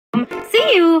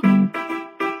you.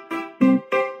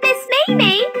 Miss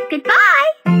Mamie, goodbye.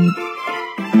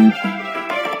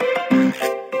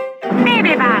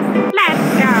 Baby bus, let's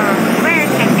go. We're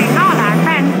taking all our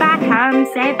friends back home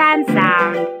safe and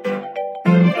sound.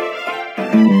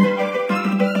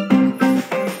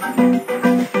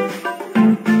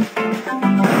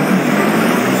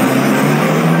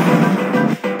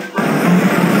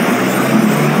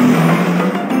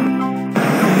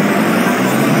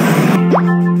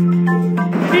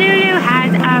 Lulu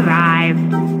has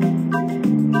arrived.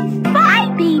 Bye,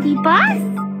 baby bus.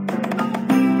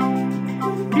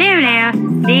 Lulu,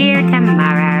 see you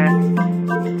tomorrow.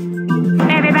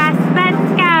 Baby bus, let's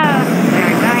go.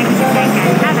 We're going to take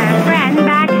another friend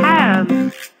back home.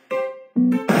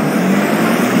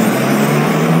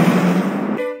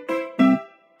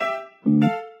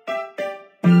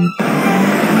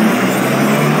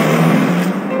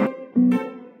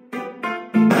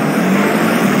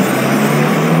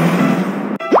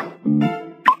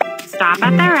 Stop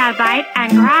at the red light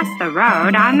and cross the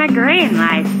road on the green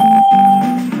light.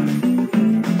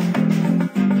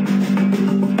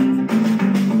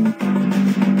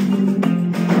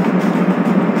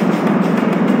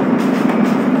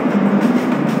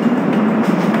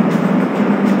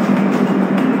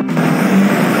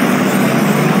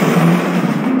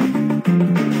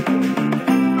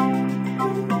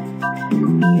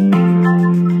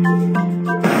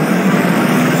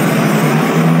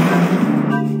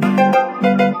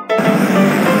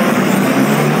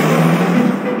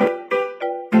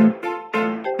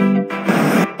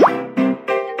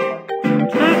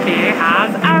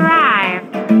 Has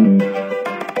arrived.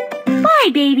 Bye,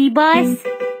 baby bus.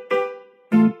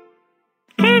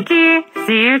 Kiki,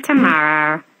 see you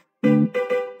tomorrow.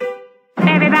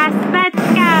 Baby bus, let's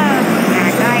go.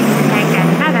 We're going to take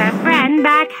another friend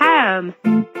back home.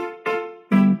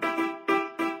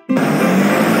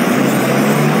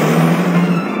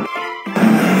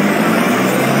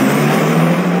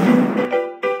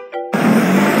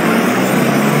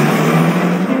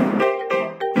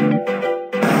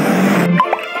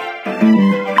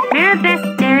 Move the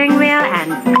steering wheel and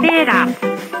speed up.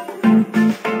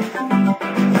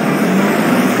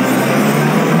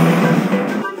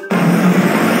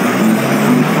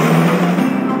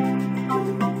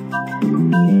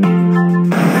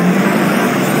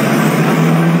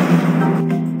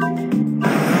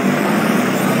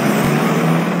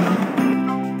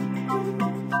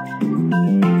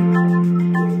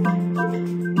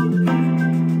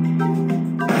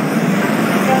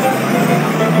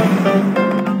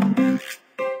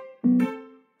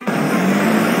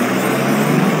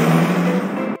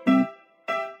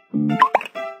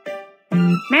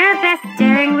 Move the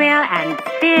steering wheel and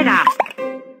speed up.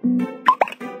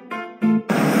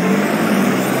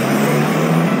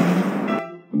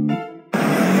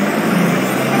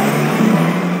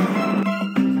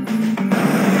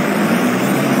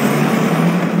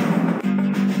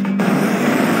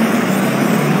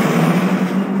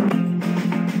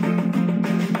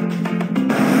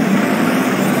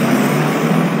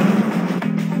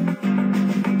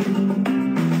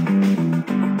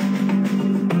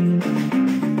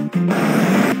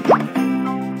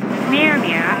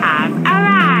 Has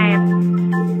arrived.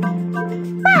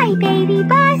 Bye, baby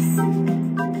bus.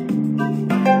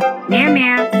 Mew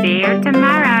Mew, see you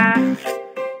tomorrow.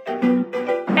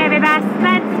 Baby bus,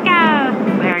 let's go.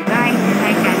 We're going to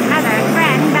take another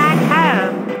friend back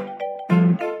home.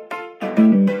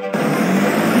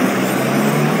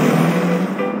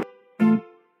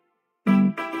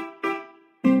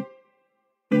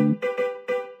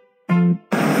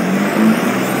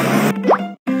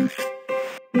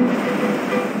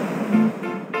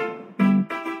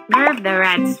 Move the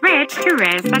red switch to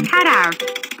raise the cutout.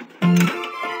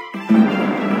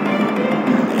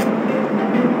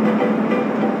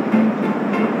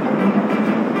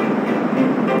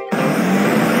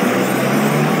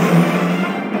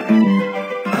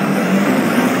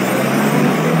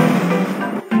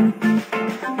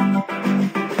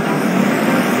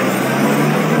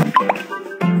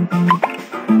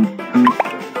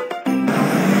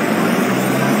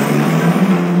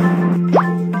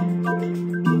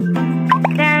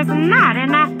 There's not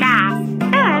enough gas.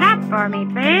 Fill it up for me,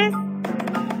 please.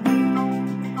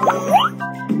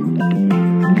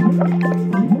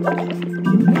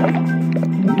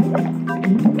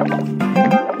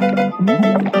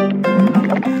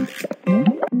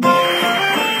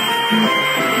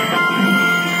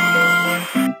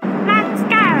 Let's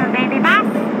go, baby bus.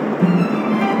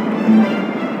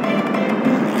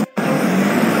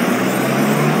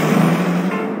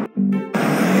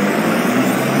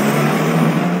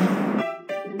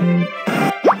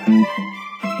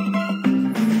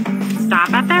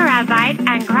 at the red light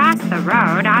and cross the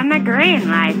road on the green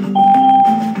light.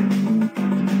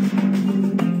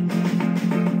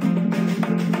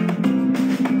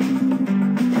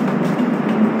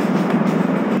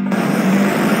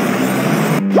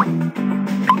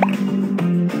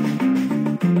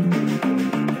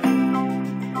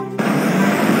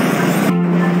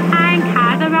 Hank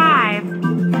has arrived.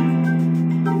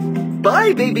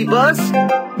 Bye, baby bus.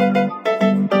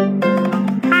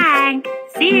 Hank,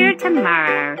 see you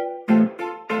tomorrow.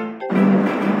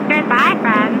 Goodbye,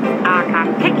 friends. I'll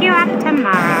come pick